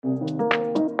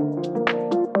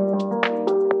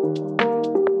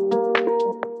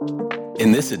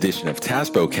In this edition of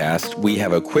TASBO Cast, we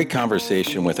have a quick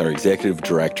conversation with our Executive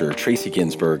Director, Tracy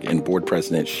Ginsburg, and Board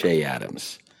President, Shay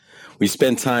Adams. We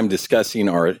spent time discussing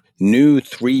our new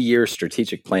 3-year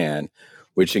strategic plan,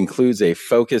 which includes a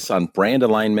focus on brand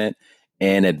alignment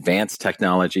and advanced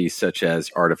technologies such as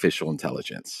artificial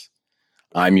intelligence.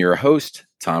 I'm your host,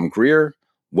 Tom Greer.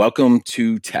 Welcome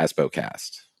to TASBO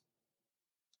Cast.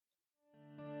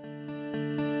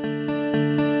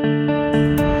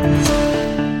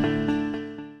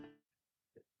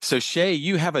 So Shay,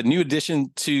 you have a new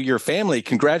addition to your family.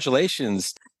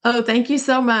 Congratulations. Oh, thank you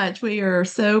so much. We are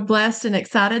so blessed and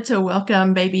excited to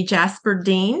welcome baby Jasper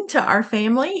Dean to our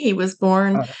family. He was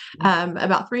born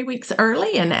about 3 weeks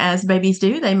early, and as babies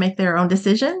do, they make their own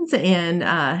decisions.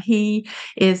 And he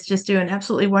is just doing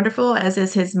absolutely wonderful, as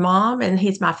is his mom, and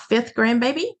he's my 5th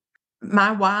grandbaby.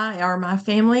 My why are my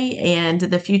family and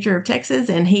the future of Texas.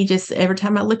 And he just, every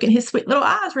time I look at his sweet little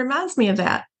eyes, reminds me of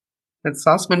that. It's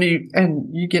awesome. And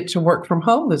you get to work from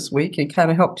home this week and kind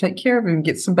of help take care of him and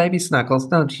get some baby snuggles,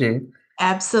 don't you?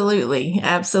 Absolutely.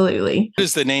 Absolutely. Where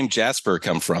does the name Jasper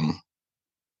come from?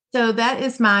 So that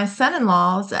is my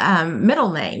son-in-law's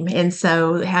middle name. And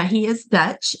so he is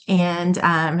Dutch, and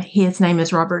his name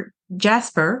is Robert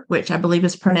Jasper, which I believe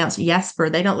is pronounced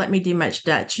Jasper. They don't let me do much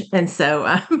Dutch. And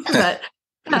so,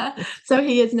 so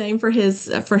he is named for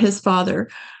his father.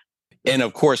 And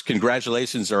of course,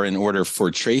 congratulations are in order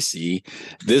for Tracy.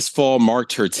 This fall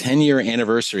marked her 10-year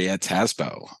anniversary at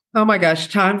TASBO. Oh my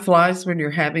gosh, time flies when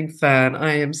you're having fun.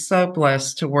 I am so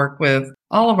blessed to work with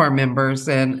all of our members,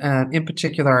 and in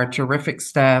particular, our terrific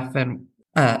staff and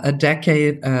a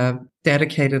decade of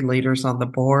dedicated leaders on the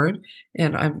board.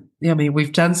 And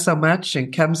we've done so much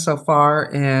and come so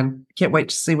far, and can't wait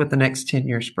to see what the next 10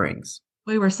 years brings.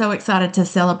 We were so excited to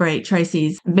celebrate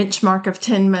Tracy's benchmark of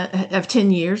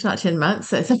 10 years, not 10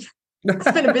 months. It's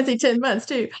been a busy 10 months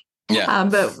too. Yeah.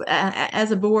 But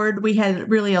as a board, we had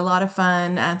really a lot of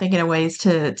fun thinking of ways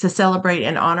to celebrate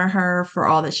and honor her for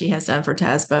all that she has done for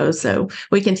TASBO. So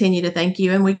we continue to thank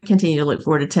you, and we continue to look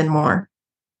forward to 10 more.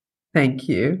 Thank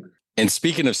you. And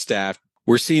speaking of staff,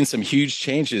 we're seeing some huge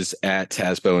changes at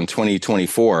TASBO in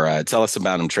 2024. Tell us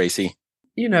about them, Tracy.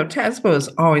 You know, TASBO has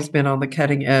always been on the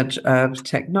cutting edge of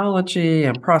technology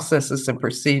and processes and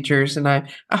procedures. And I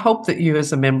hope that you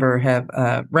as a member have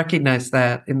recognized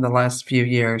that in the last few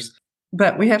years.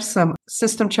 But we have some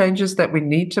system changes that we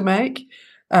need to make.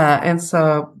 And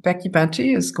so Becky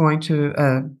Bunty is going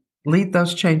to lead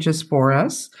those changes for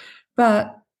us.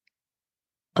 But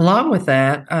along with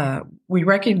that, we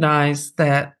recognize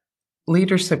that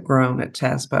leaders have grown at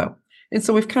TASBO. And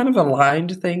so we've kind of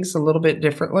aligned things a little bit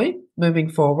differently moving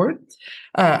forward.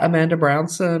 Amanda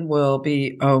Brownson will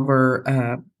be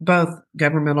over both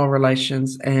governmental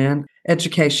relations and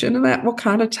education, and that will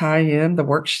kind of tie in the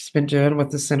work she's been doing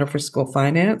with the Center for School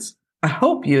Finance. I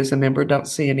hope you as a member don't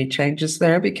see any changes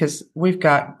there, because we've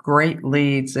got great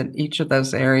leads in each of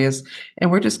those areas,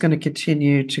 and we're just going to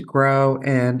continue to grow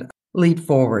and lead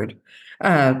forward.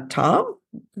 Tom?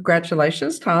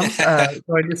 Congratulations. Tom's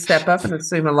going to step up and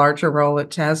assume a larger role at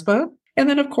TASBO. And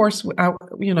then, of course, I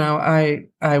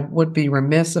would be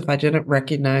remiss if I didn't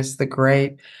recognize the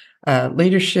great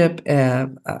leadership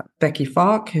of Becky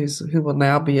Falk, who will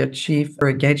now be a Chief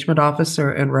Engagement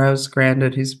Officer, and Rose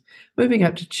Grandin, who's moving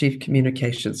up to Chief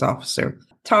Communications Officer.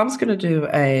 Tom's going to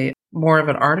do more of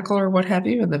an article or what have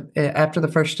you after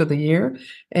the first of the year,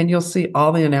 and you'll see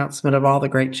all the announcement of all the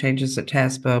great changes at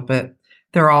TASBO, but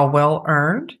they're all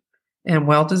well-earned and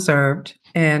well-deserved,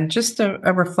 and just a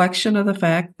reflection of the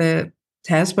fact that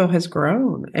TASBO has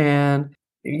grown, and,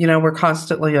 we're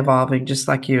constantly evolving, just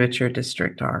like you at your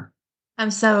district are.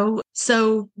 I'm so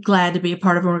glad to be a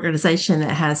part of an organization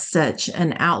that has such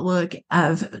an outlook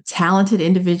of talented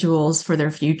individuals for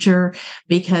their future,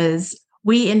 because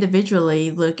we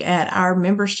individually look at our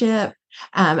membership,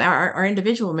 our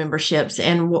individual memberships,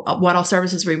 and what all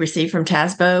services we receive from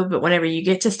TASBO. But whenever you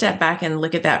get to step back and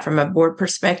look at that from a board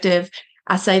perspective,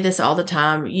 I say this all the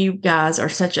time, you guys are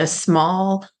such a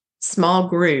small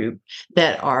group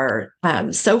that are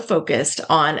so focused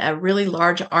on a really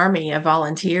large army of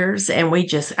volunteers, and we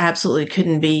just absolutely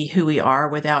couldn't be who we are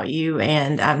without you.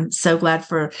 And I'm so glad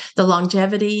for the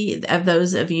longevity of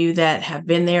those of you that have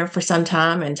been there for some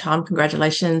time. And Tom,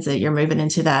 congratulations that you're moving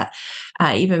into that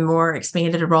even more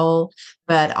expanded role,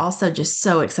 but also just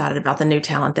so excited about the new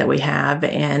talent that we have,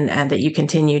 and that you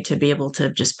continue to be able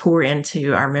to just pour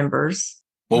into our members.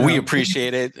 Well, we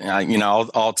appreciate it.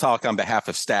 I'll talk on behalf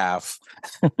of staff,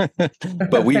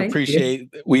 but we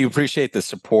appreciate the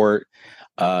support.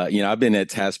 I've been at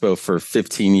TASBO for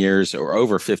 15 years or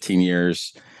over 15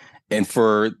 years. And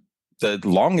for the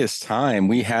longest time,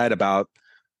 we had about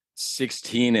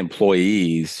 16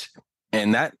 employees.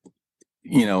 And that,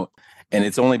 and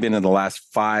it's only been in the last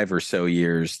 5 or so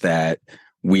years that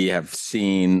we have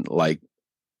seen like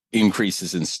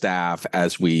increases in staff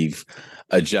as we've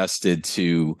adjusted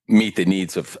to meet the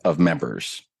needs of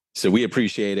members. So we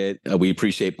appreciate it. We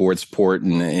appreciate board support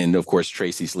and of course,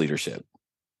 Tracy's leadership.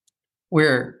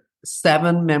 We're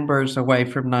 7 members away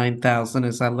from 9,000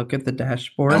 as I look at the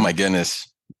dashboard. Oh, my goodness.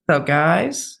 So,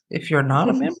 guys, if you're not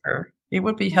a member, it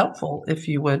would be helpful if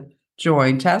you would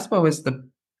join. TASBO is the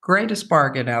greatest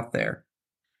bargain out there.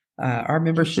 Our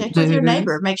membership Check with your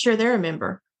neighbor. Make sure they're a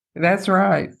member. That's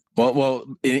right. Well,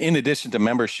 in addition to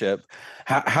membership,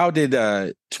 how did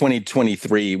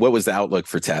 2023, what was the outlook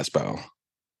for TASBO?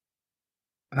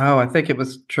 Oh, I think it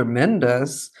was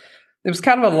tremendous. It was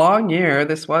kind of a long year.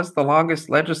 This was the longest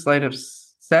legislative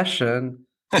session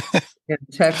in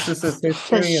Texas's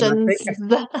history.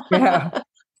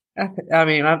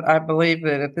 I believe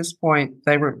that at this point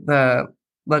the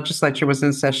legislature was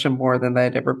in session more than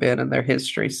they'd ever been in their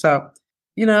history. So,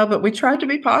 but we tried to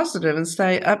be positive and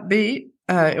stay upbeat.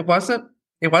 It wasn't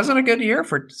a good year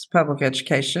for public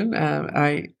education.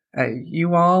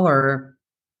 You all are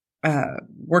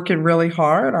working really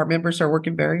hard. Our members are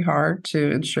working very hard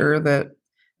to ensure that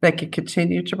they can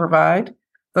continue to provide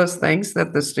those things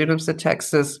that the students of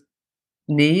Texas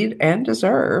need and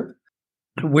deserve.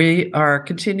 We are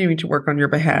continuing to work on your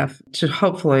behalf to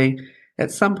hopefully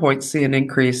at some point see an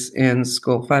increase in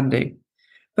school funding.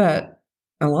 But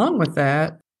along with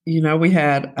that, we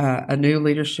had a new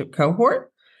leadership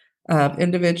cohort of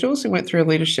individuals who went through a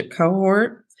leadership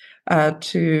cohort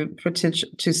to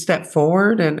step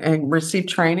forward and receive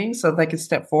training so they could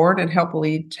step forward and help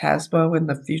lead TASBO in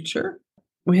the future.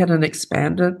 We had an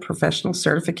expanded professional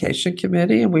certification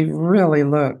committee, and we've really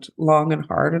looked long and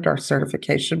hard at our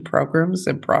certification programs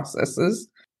and processes.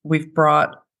 We've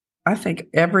brought, I think,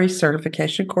 every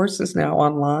certification course is now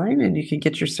online, and you can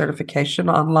get your certification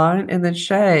online. And then,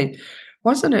 Shay,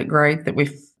 wasn't it great that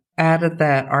we've added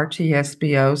that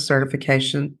RTSBO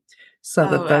certification so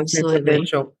that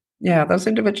those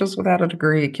individuals without a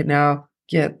degree can now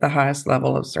get the highest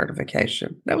level of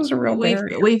certification? That was a real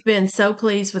barrier. We've been so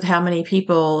pleased with how many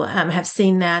people have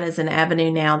seen that as an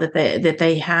avenue now that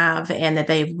they have and that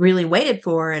they've really waited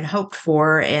for and hoped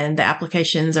for, and the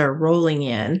applications are rolling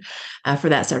in for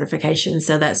that certification.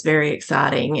 So that's very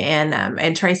exciting.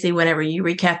 And Tracy, whenever you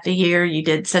recap the year, you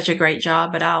did such a great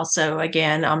job. But I also,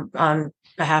 again, on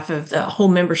behalf of the whole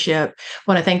membership,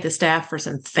 want to thank the staff for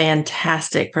some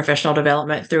fantastic professional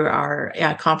development through our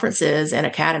conferences and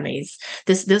academies.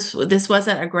 This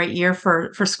wasn't a great year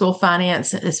for school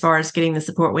finance as far as getting the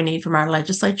support we need from our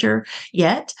legislature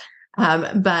yet,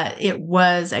 but it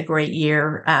was a great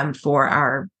year for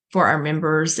our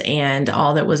members and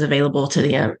all that was available to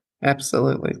them.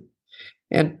 Absolutely.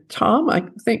 And Tom, I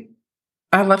think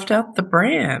I left out the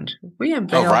brand. We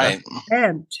unveiled a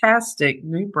fantastic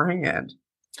new brand.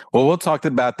 Well, we'll talk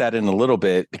about that in a little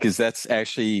bit because that's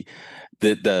actually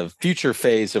the future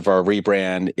phase of our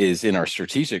rebrand is in our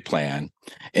strategic plan.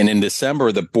 And in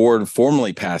December, the board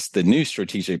formally passed the new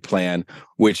strategic plan,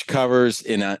 which covers,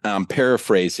 I'm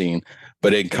paraphrasing,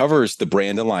 but it covers the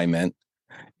brand alignment.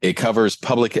 It covers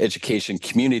public education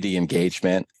community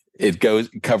engagement. It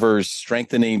covers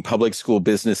strengthening public school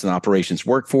business and operations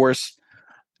workforce.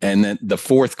 And then the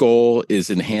fourth goal is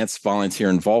enhanced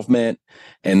volunteer involvement.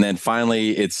 And then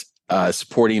finally, it's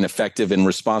supporting effective and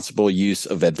responsible use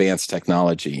of advanced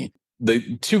technology.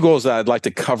 The 2 goals that I'd like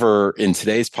to cover in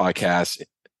today's podcast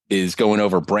is going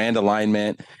over brand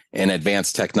alignment and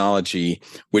advanced technology,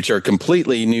 which are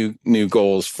completely new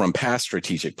goals from past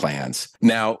strategic plans.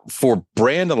 Now, for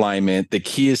brand alignment, the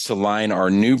key is to align our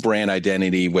new brand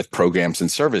identity with programs and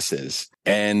services.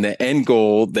 And the end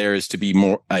goal there is to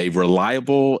be a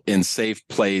reliable and safe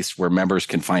place where members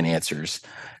can find answers.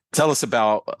 Tell us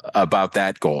about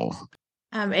that goal.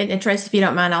 And Tracy, if you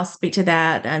don't mind, I'll speak to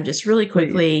that just really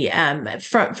quickly.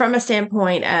 From a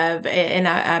standpoint of, and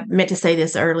I meant to say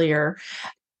this earlier,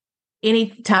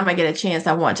 anytime I get a chance,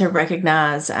 I want to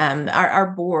recognize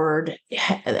our board,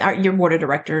 your board of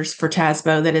directors for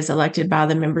TASBO that is elected by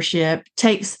the membership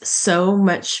takes so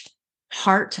much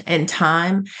heart and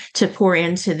time to pour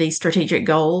into these strategic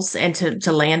goals and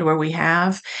to land where we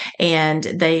have. And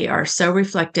they are so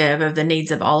reflective of the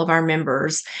needs of all of our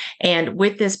members. And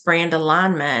with this brand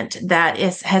alignment,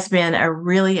 has been a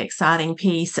really exciting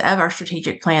piece of our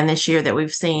strategic plan this year that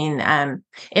we've seen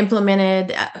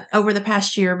implemented over the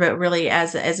past year, but really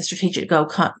as a strategic goal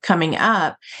coming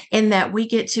up, in that we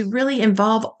get to really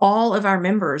involve all of our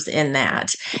members in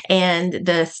that. And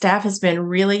the staff has been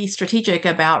really strategic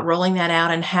about rolling that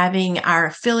out and having our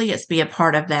affiliates be a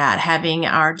part of that, having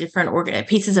our different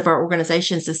pieces of our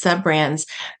organizations, the sub-brands,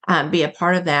 be a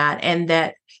part of that. And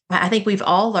that I think we've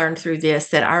all learned through this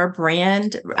that our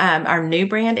brand, our new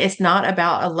brand, is not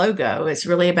about a logo. It's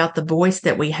really about the voice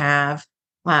that we have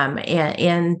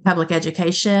in public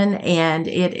education. And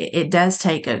it does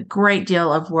take a great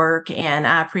deal of work. And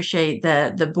I appreciate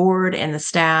the board and the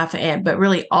staff, but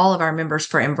really all of our members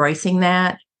for embracing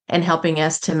that and helping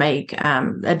us to make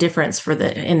a difference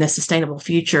in the sustainable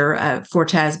future for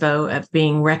TASBO, of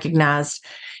being recognized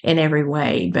in every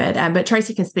way. But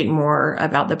Tracy can speak more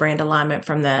about the brand alignment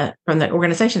from the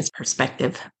organization's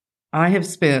perspective. I have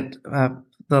spent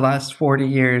the last 40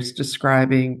 years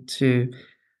describing to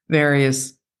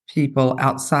various people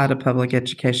outside of public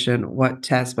education what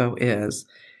TASBO is.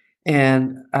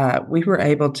 And we were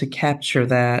able to capture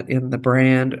that in the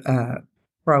brand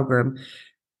program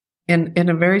in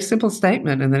a very simple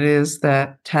statement, and that is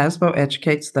that TASBO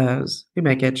educates those who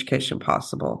make education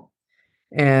possible.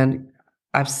 And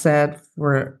I've said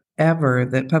forever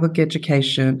that public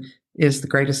education is the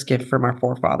greatest gift from our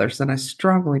forefathers, and I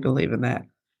strongly believe in that.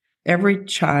 Every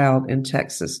child in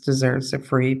Texas deserves a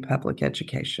free public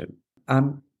education.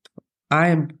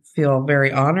 I feel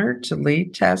very honored to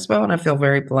lead TASBO, and I feel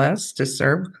very blessed to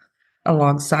serve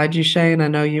alongside you, Shay, and I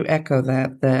know you echo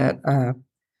that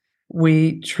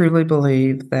we truly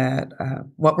believe that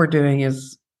what we're doing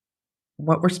is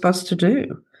what we're supposed to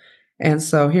do. And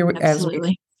so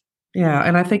Absolutely.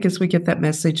 And I think as we get that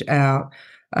message out,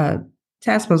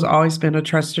 TASBO's always been a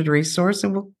trusted resource,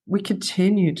 and we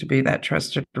continue to be that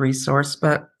trusted resource.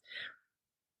 But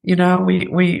we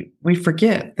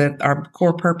forget that our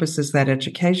core purpose is that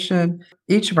education.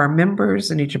 Each of our members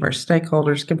and each of our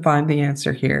stakeholders can find the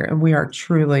answer here, and we are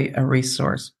truly a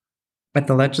resource at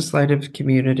the legislative,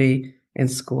 community, and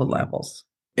school levels.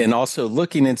 And also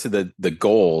looking into the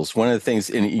goals, one of the things,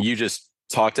 and you just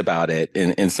talked about it,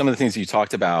 and some of the things you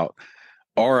talked about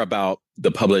are about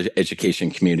the public education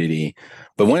community.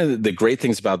 But one of the great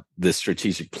things about this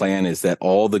strategic plan is that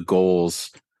all the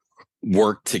goals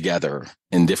work together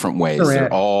in different ways. Correct.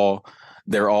 They're all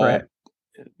Correct.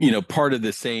 Part of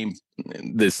the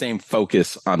same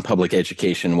focus on public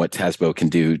education, what TASBO can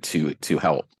do to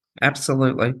help.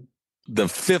 Absolutely. The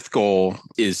fifth goal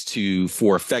is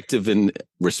for effective and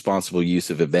responsible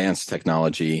use of advanced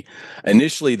technology.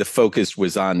 Initially, the focus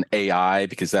was on AI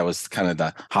because that was kind of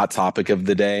the hot topic of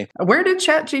the day. Where did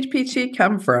ChatGPT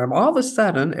come from? All of a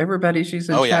sudden, everybody's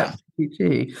using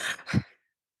ChatGPT.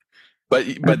 But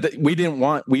we didn't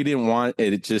want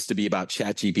it just to be about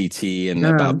ChatGPT and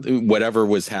about whatever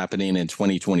was happening in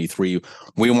 2023.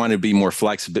 We want to be more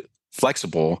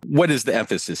flexible. What is the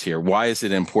emphasis here? Why is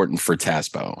it important for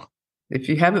TASBO? If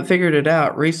you haven't figured it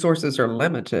out, resources are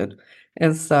limited.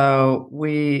 And so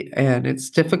it's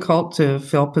difficult to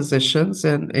fill positions,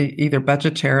 and either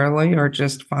budgetarily or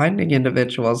just finding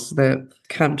individuals that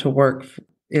come to work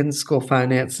in school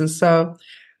finance. And so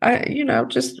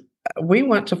we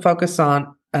want to focus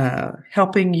on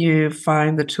helping you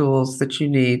find the tools that you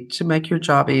need to make your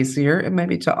job easier and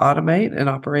maybe to automate and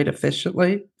operate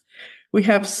efficiently. We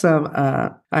have some,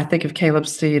 I think of Caleb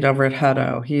Steed over at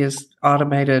Hutto. He has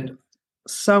automated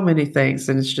so many things,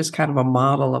 and it's just kind of a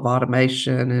model of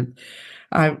automation.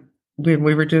 And when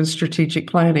we were doing strategic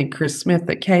planning, Chris Smith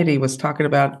at Katie was talking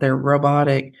about their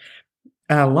robotic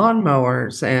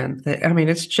lawnmowers, and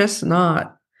it's just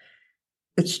not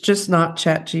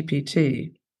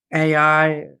ChatGPT.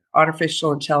 AI,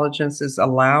 artificial intelligence, is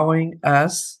allowing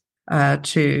us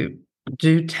to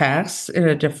do tasks in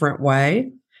a different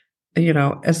way,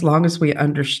 as long as we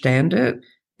understand it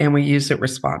and we use it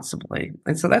responsibly.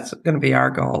 And so that's going to be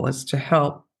our goal, is to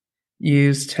help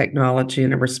use technology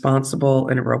in a responsible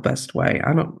and a robust way.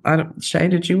 Shay,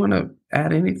 did you want to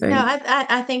add anything? No,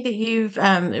 I think that you've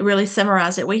really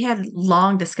summarized it. We had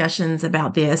long discussions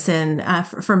about this, and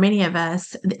for many of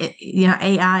us,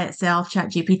 AI itself,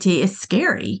 ChatGPT, is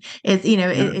scary.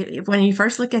 It's when you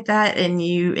first look at that and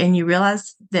you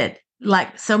realize that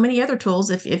like so many other tools,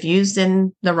 if used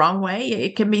in the wrong way,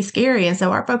 it can be scary. And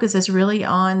so our focus is really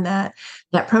on that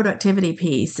productivity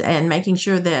piece and making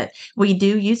sure that we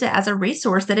do use it as a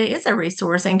resource, that it is a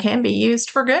resource and can be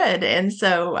used for good. And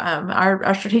so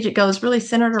our strategic goal is really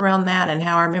centered around that and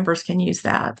how our members can use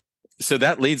that. So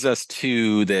that leads us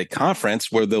to the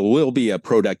conference, where there will be a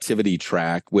productivity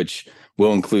track, which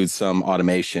will include some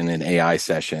automation and AI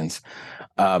sessions.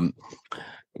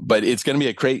 But it's going to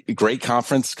be a great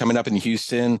conference coming up in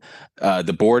Houston.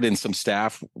 The board and some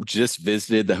staff just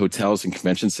visited the hotels and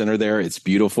convention center there. It's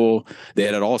beautiful. They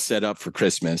had it all set up for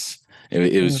Christmas.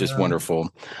 It was just wonderful.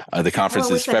 The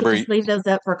conference is February. I could just leave those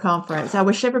up for conference. I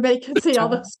wish everybody could see all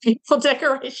those beautiful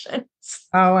decorations.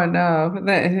 Oh, I know.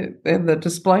 And the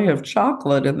display of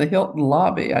chocolate in the Hilton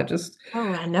lobby. I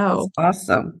know. It's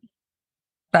awesome.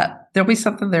 But there'll be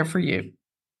something there for you.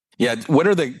 Yeah. What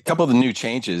are the couple of the new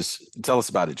changes? Tell us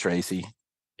about it, Tracy.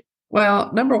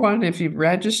 Well, number one, if you've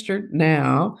registered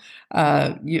now,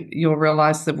 you'll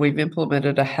realize that we've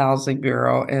implemented a housing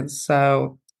bureau. And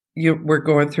so we're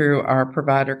going through our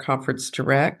provider conference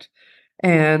direct,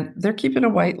 and they're keeping a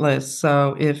wait list.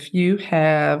 So if you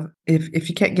can't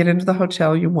get into the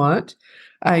hotel you want,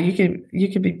 you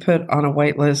can be put on a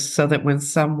wait list so that when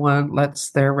someone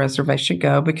lets their reservation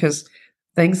go, because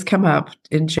things come up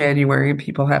in January and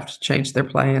people have to change their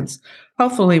plans,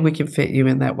 hopefully we can fit you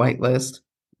in that wait list.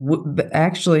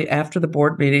 Actually, after the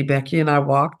board meeting, Becky and I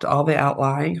walked all the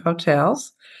outlying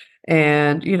hotels,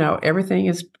 and everything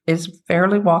is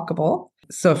fairly walkable.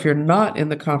 So if you're not in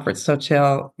the conference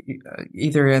hotel,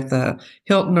 either at the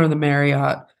Hilton or the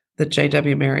Marriott, the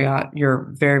JW Marriott, you're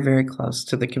very, very close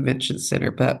to the convention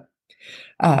center. But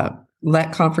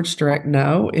let Conference Direct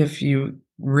know if you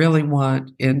really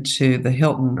want into the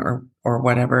Hilton or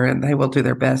whatever, and they will do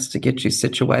their best to get you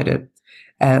situated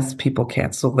as people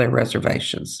cancel their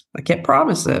reservations. I can't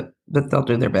promise it, but they'll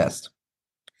do their best.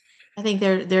 I think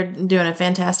they're doing a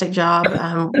fantastic job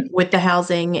with the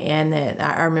housing, and that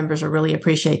our members will really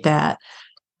appreciate that.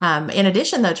 In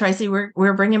addition, though, Tracy,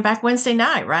 we're bringing back Wednesday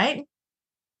night, right?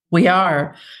 We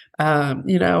are.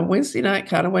 Wednesday night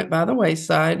kind of went by the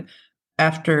wayside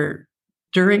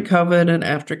during COVID and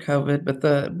after COVID, but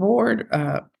the board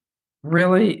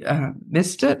really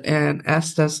missed it and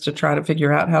asked us to try to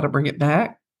figure out how to bring it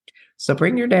back. So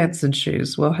bring your dancing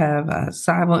shoes. We'll have a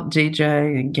silent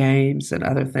DJ and games and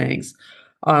other things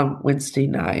on Wednesday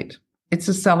night. It's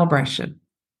a celebration.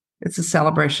 It's a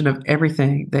celebration of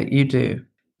everything that you do.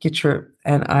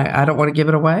 And I don't want to give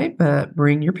it away, but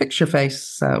bring your picture face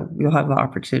so you'll have the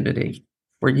opportunity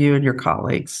for you and your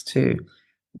colleagues to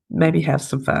maybe have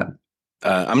some fun.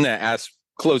 I'm going to ask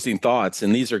closing thoughts,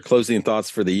 and these are closing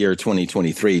thoughts for the year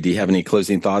 2023. Do you have any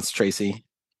closing thoughts, Tracy?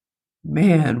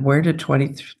 Man, where did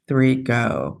 23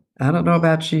 go? I don't know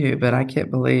about you, but I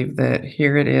can't believe that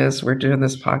here it is. We're doing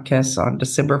this podcast on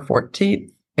December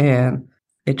 14th, and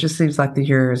it just seems like the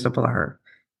year is a blur.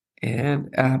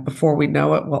 And before we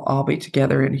know it, we'll all be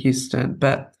together in Houston.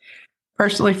 But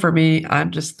personally, for me, I'm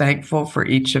just thankful for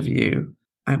each of you.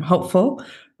 I'm hopeful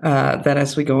that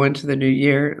as we go into the new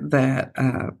year,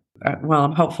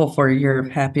 I'm hopeful for a year of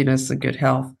happiness and good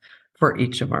health for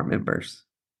each of our members.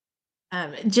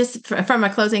 Just from a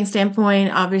closing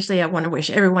standpoint, obviously, I want to wish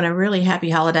everyone a really happy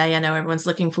holiday. I know everyone's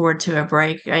looking forward to a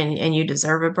break, and you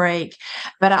deserve a break.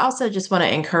 But I also just want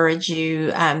to encourage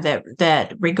you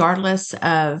that regardless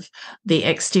of the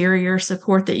exterior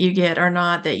support that you get or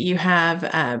not, that you have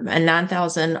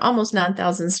almost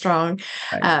 9,000 strong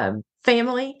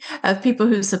family of people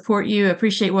who support you,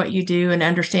 appreciate what you do, and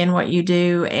understand what you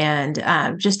do, and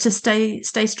just to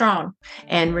stay strong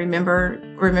and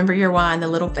remember your why and the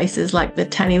little faces, like the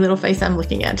tiny little face I'm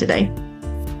looking at today.